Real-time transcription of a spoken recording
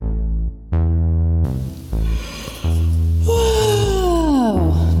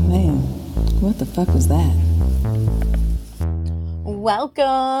What the fuck was that?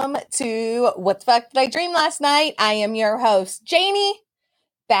 Welcome to What the Fuck Did I Dream Last Night? I am your host, Jamie,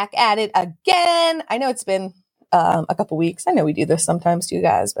 back at it again. I know it's been a couple weeks. I know we do this sometimes too,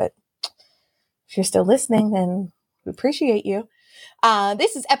 guys, but if you're still listening, then we appreciate you.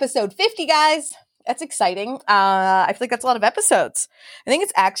 This is episode 50, guys. That's exciting. I feel like that's a lot of episodes. I think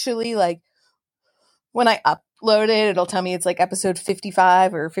it's actually like when I upload it, it'll tell me it's like episode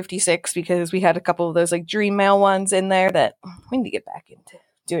 55 or 56 because we had a couple of those like dream mail ones in there that we need to get back into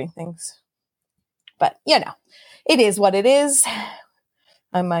doing things. But, you know, it is what it is.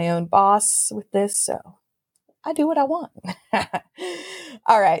 I'm my own boss with this, so I do what I want.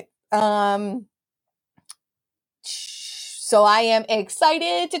 All right. So I am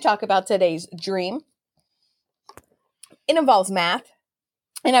excited to talk about today's dream. It involves math.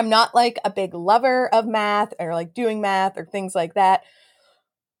 And I'm not like a big lover of math or like doing math or things like that.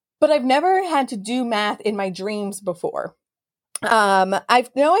 But I've never had to do math in my dreams before.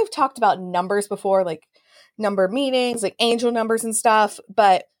 I've talked about numbers before, like number meetings, like angel numbers and stuff,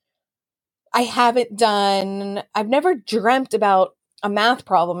 but I've never dreamt about a math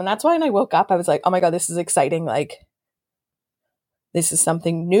problem. And that's why when I woke up, I was like, oh my God, this is exciting. Like, this is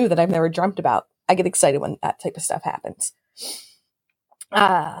something new that I've never dreamt about. I get excited when that type of stuff happens.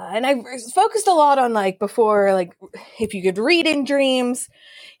 And I focused a lot on like before, like if you could read in dreams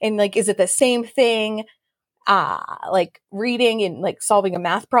and like, is it the same thing? Like reading and like solving a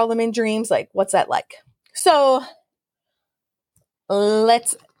math problem in dreams, like what's that like? So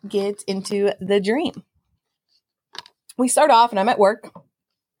let's get into the dream. We start off and I'm at work.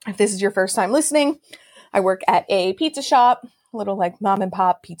 If this is your first time listening, I work at a pizza shop, little like mom and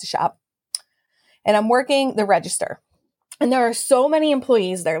pop pizza shop, and I'm working the register. And there are so many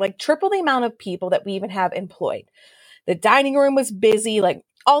employees there, like triple the amount of people that we even have employed. The dining room was busy, like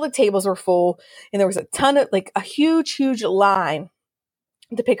all the tables were full, and there was a ton of like a huge line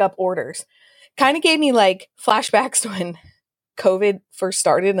to pick up orders. Kind of gave me like flashbacks to when COVID first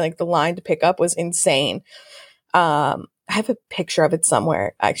started and like the line to pick up was insane. I have a picture of it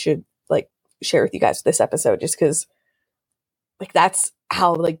somewhere. I should like share with you guys this episode just because like that's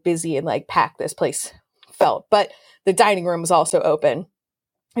how like busy and like packed this place felt. But the dining room was also open.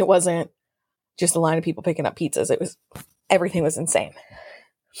 It wasn't just a line of people picking up pizzas. Everything was insane.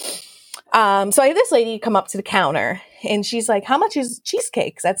 So I have this lady come up to the counter and she's like, how much is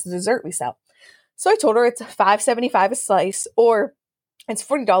cheesecake? 'Cause that's the dessert we sell. So I told her it's $5.75 a slice, or it's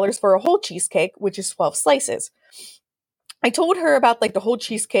 $40 for a whole cheesecake, which is 12 slices. I told her about like the whole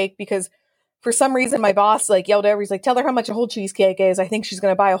cheesecake because for some reason my boss like yelled over, he's like, tell her how much a whole cheesecake is. I think she's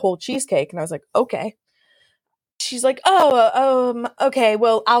going to buy a whole cheesecake. And I was like, okay. She's like, okay,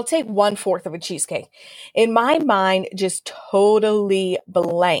 well, I'll take 1/4 of a cheesecake. In my mind, just totally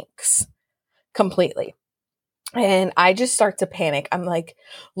blanks completely. And I just start to panic. I'm like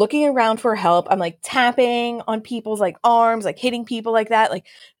looking around for help. I'm like tapping on people's like arms, like hitting people like that. Like,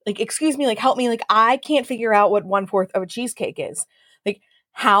 excuse me, like help me. Like, I can't figure out what 1/4 of a cheesecake is. Like,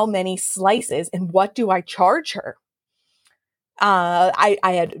 how many slices and what do I charge her? I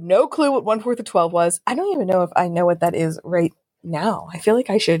had no clue what 1/4 of 12 was. I don't even know if I know what that is right now. I feel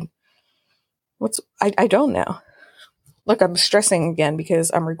like I should. I don't know. Look, I'm stressing again because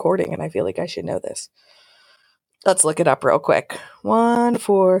I'm recording and I feel like I should know this. Let's look it up real quick.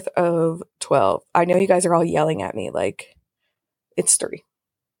 1/4 of 12. I know you guys are all yelling at me like it's 3.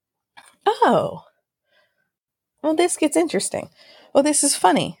 Oh. Well, this gets interesting. Well, this is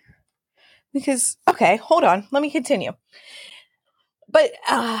funny. Because, okay, hold on. Let me continue. But,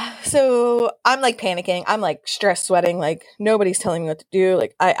 so I'm like panicking. I'm like stress sweating. Like nobody's telling me what to do.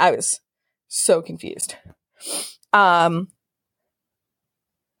 Like I was so confused. I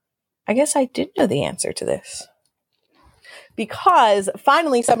guess I did know the answer to this. Because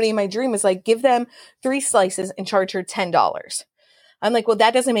finally somebody in my dream was like, give them 3 slices and charge her $10. I'm like, well,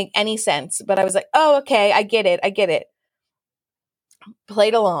 that doesn't make any sense. But I was like, oh, okay, I get it.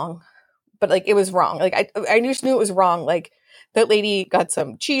 Played along. But like, it was wrong. Like I just knew it was wrong. Like, that lady got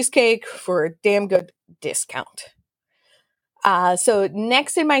some cheesecake for a damn good discount. So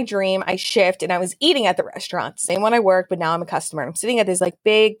next in my dream, I shift and I was eating at the restaurant, same one I work, but now I'm a customer. I'm sitting at this like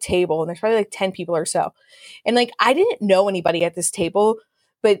big table and there's probably like 10 people or so. And like, I didn't know anybody at this table,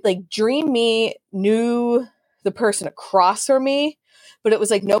 but like dream me knew the person across from me, but it was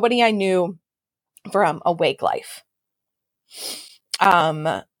like nobody I knew from Awake Life.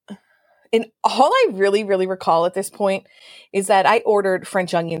 And all I really, really recall at this point is that I ordered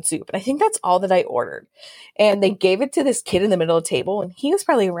French onion soup. And I think that's all that I ordered. And they gave it to this kid in the middle of the table. And he was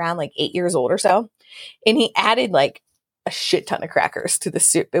probably around like 8 years old or so. And he added like a shit ton of crackers to the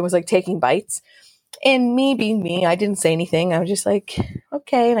soup. It was like taking bites. And me being me, I didn't say anything. I was just like,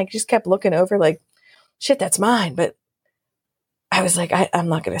 okay. And I just kept looking over like, shit, that's mine. But I was like, I'm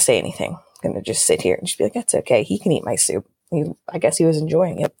not going to say anything. I'm going to just sit here and just be like, that's okay. He can eat my soup. I guess he was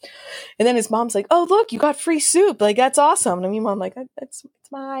enjoying it. And then his mom's like, oh, look, you got free soup. Like, that's awesome. And I mean, Mom, like, it's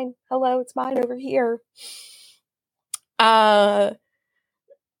mine. Hello, it's mine over here.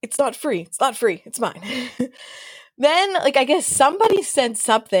 It's not free. It's not free. It's mine. Then, like, I guess somebody said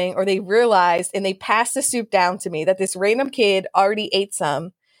something or they realized and they passed the soup down to me that this random kid already ate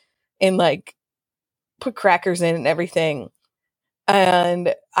some and, like, put crackers in and everything.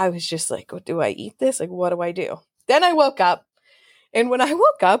 And I was just like, what, do I eat this? Like, what do I do? Then I woke up. And when I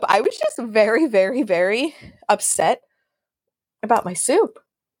woke up, I was just very, very, very upset about my soup.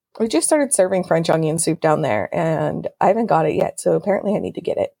 We just started serving French onion soup down there, and I haven't got it yet. So apparently I need to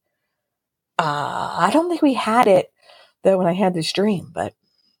get it. I don't think we had it, though, when I had this dream. But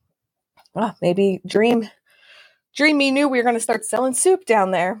maybe Dream Me knew we were going to start selling soup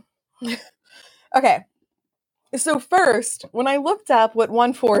down there. Okay. So first, when I looked up what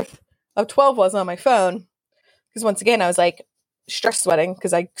 1/4 of 12 was on my phone, because once again, I was like stress sweating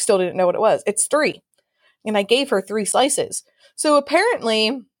because I still didn't know what it was. It's 3. And I gave her 3 slices. So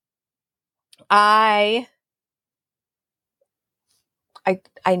apparently I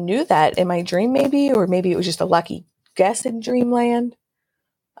knew that in my dream maybe, or maybe it was just a lucky guess in dreamland.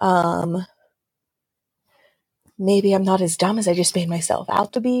 Maybe I'm not as dumb as I just made myself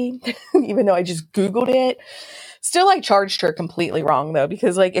out to be, even though I just Googled it. Still, I charged her completely wrong, though,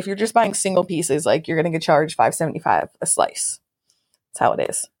 because, like, if you're just buying single pieces, like, you're going to get charged $5.75 a slice. That's how it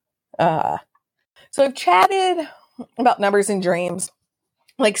is. So I've chatted about numbers in dreams,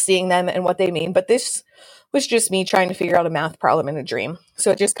 like seeing them and what they mean, but this was just me trying to figure out a math problem in a dream. So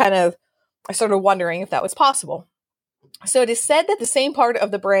it just I started wondering if that was possible. So it is said that the same part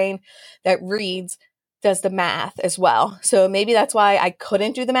of the brain that reads does the math as well. So maybe that's why I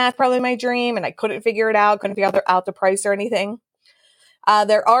couldn't do the math problem in my dream and I couldn't figure it out, couldn't figure out the price or anything.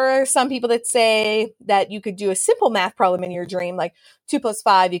 There are some people that say that you could do a simple math problem in your dream, like 2 +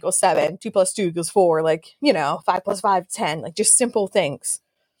 5 = 7, 2 + 2 = 4, like, 5 + 5 = 10, like just simple things.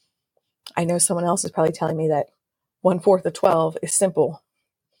 I know someone else is probably telling me that 1/4 of 12 is simple.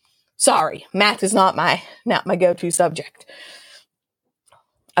 Sorry, math is not my go-to subject.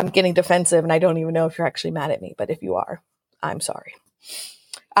 I'm getting defensive and I don't even know if you're actually mad at me, but if you are, I'm sorry.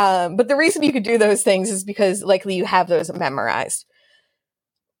 But the reason you could do those things is because likely you have those memorized.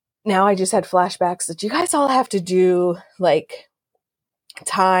 Now I just had flashbacks that you guys all have to do like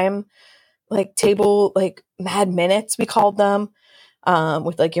time, like table, like mad minutes, we called them,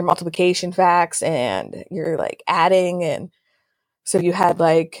 with like your multiplication facts and your like adding. And so you had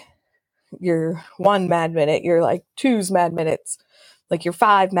like your 1 mad minute, your like 2's mad minutes, like your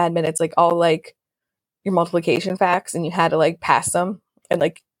 5 mad minutes, like all like your multiplication facts, and you had to like pass them. And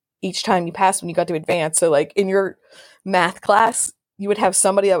like each time you passed them, you got to advance. So like in your math class, you would have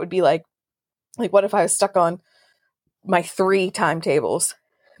somebody that would be like, what if I was stuck on my 3 timetables,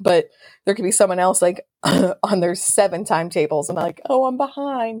 but there could be someone else like on their 7 timetables, and I'm like, oh, I'm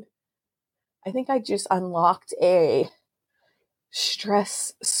behind. I think I just unlocked a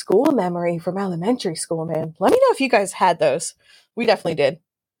stress school memory from elementary school, man. Let me know if you guys had those. We definitely did.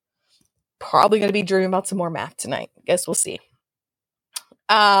 Probably going to be dreaming about some more math tonight. Guess we'll see.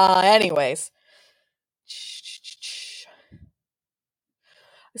 Anyways.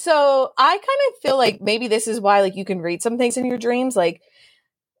 So I kind of feel like maybe this is why like you can read some things in your dreams. Like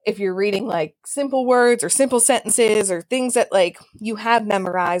if you're reading like simple words or simple sentences or things that like you have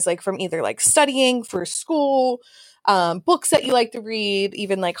memorized, like from either like studying for school, books that you like to read,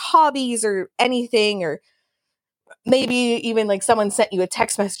 even like hobbies or anything, or maybe even like someone sent you a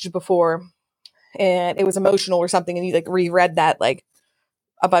text message before and it was emotional or something and you like reread that like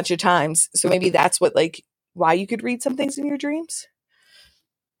a bunch of times. So maybe that's what like why you could read some things in your dreams.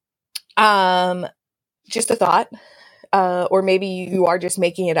 Just a thought. Or maybe you are just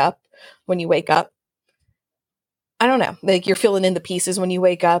making it up when you wake up. I don't know. Like you're filling in the pieces when you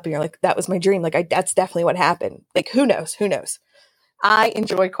wake up and you're like, that was my dream. Like that's definitely what happened. Like who knows? Who knows? I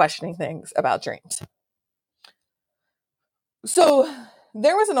enjoy questioning things about dreams. So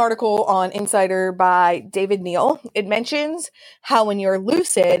there was an article on Insider by David Neal. It mentions how when you're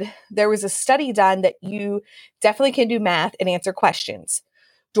lucid, there was a study done that you definitely can do math and answer questions.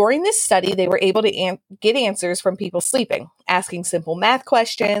 During this study, they were able to get answers from people sleeping, asking simple math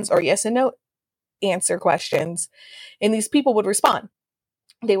questions or yes and no answer questions. And these people would respond.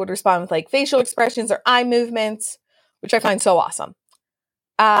 They would respond with like facial expressions or eye movements, which I find so awesome.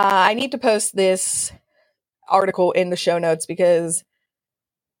 I need to post this article in the show notes because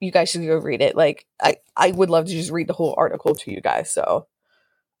you guys should go read it. Like, I would love to just read the whole article to you guys. So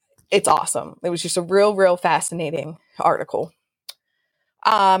it's awesome. It was just a real fascinating article.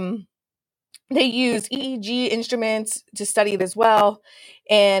 They used EEG instruments to study it as well.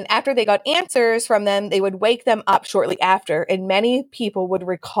 And after they got answers from them, they would wake them up shortly after. And many people would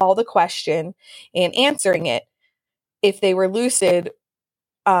recall the question and answering it if they were lucid,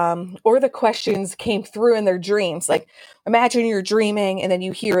 or the questions came through in their dreams. Like, imagine you're dreaming and then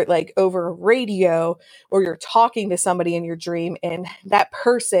you hear it like over radio, or you're talking to somebody in your dream and that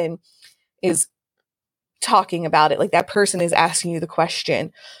person is talking about it. Like, that person is asking you the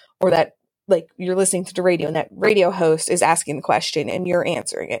question, or that, like, you're listening to the radio and that radio host is asking the question and you're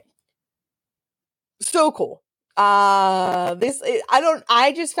answering it. So cool. I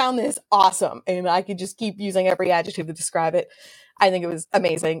just found this awesome, and I could just keep using every adjective to describe it. I think it was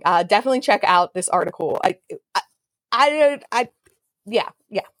amazing. Definitely check out this article. I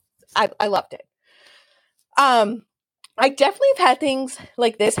loved it. I definitely have had things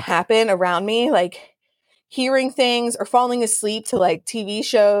like this happen around me, like hearing things or falling asleep to like TV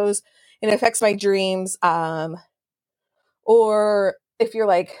shows, and it affects my dreams. Or if you're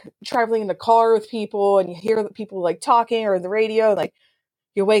like traveling in the car with people and you hear people like talking, or the radio, and like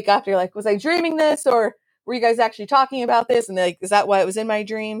you wake up, you're like, was I dreaming this, or were you guys actually talking about this? And like, is that why it was in my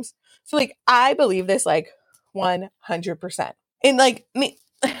dreams? So like, I believe this like 100%. And like me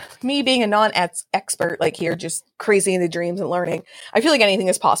being a non-expert, like here, just crazy into dreams and learning, I feel like anything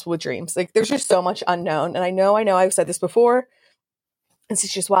is possible with dreams. Like, there's just so much unknown. And I know I've said this before. This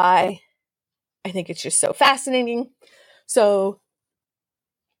is just why I think it's just so fascinating. So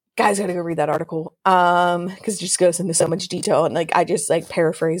guys, gotta go read that article. Cause it just goes into so much detail, and like, I just like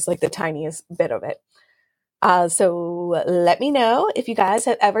paraphrase like the tiniest bit of it. So let me know if you guys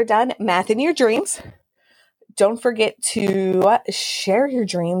have ever done math in your dreams. Don't forget to share your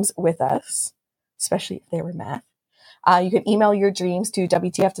dreams with us, especially if they were math. You can email your dreams to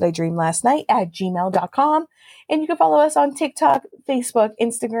wtfdidreamlastnight@gmail.com. And you can follow us on TikTok, Facebook,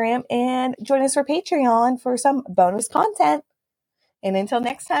 Instagram, and join us for Patreon for some bonus content. And until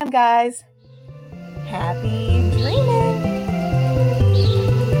next time, guys, happy